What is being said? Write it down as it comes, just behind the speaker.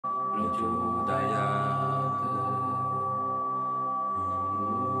प्रचोदयात्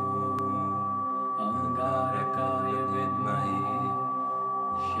अंगारकाय विद्महे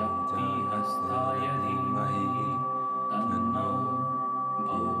शक्तिहस्ताय धीमहि तन्नो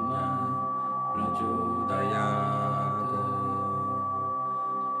भौमः प्रचोदयात्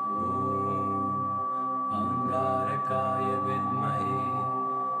अंगारकाय विद्महे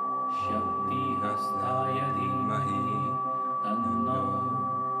शक्तिहस्ताय धीमहि तन्नो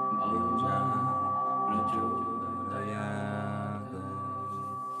भौमः प्रचोदयात्।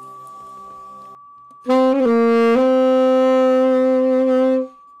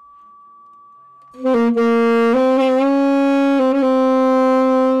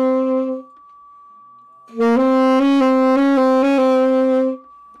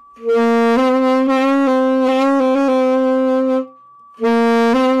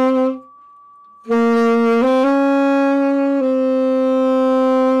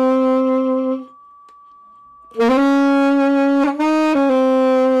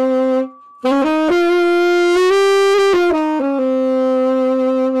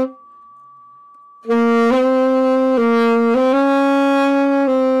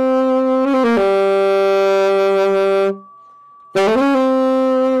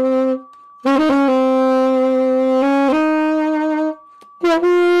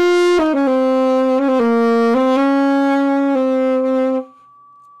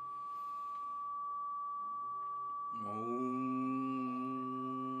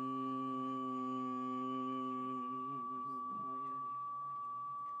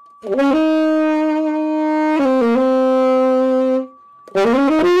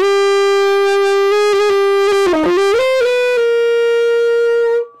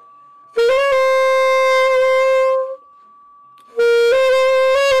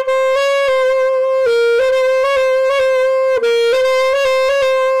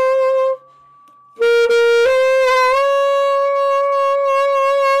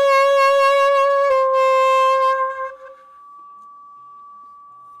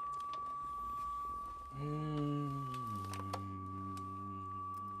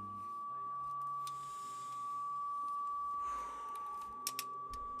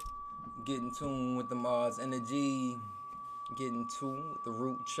 Get in tune with the Mars energy. Get in tune with the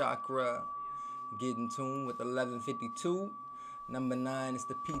root chakra. Get in tune with 1152. Number 9 is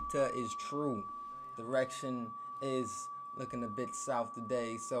the Pita is true. Direction is looking a bit south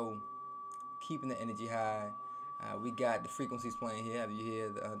today, so keeping the energy high. We got the frequencies playing here. Have you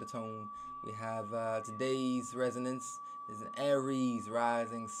hear the tone? We have today's resonance is an Aries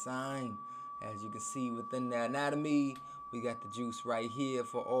rising sign. As you can see within the anatomy, we got the juice right here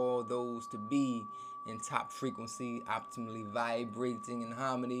for all those to be in top frequency, optimally vibrating in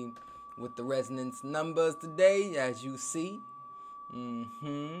harmony with the resonance numbers today, as you see.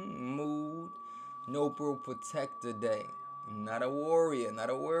 Mood, noble protector day. Not a warrior, not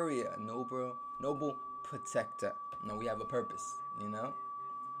a warrior. Noble protector. No, we have a purpose, you know?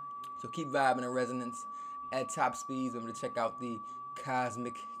 So keep vibing in resonance at top speeds. I'm going to check out the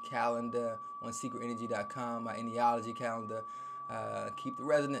cosmic calendar on secretenergy.com, my Enealogy calendar. Keep the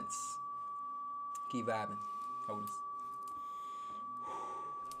resonance. Keep vibing. Hold this.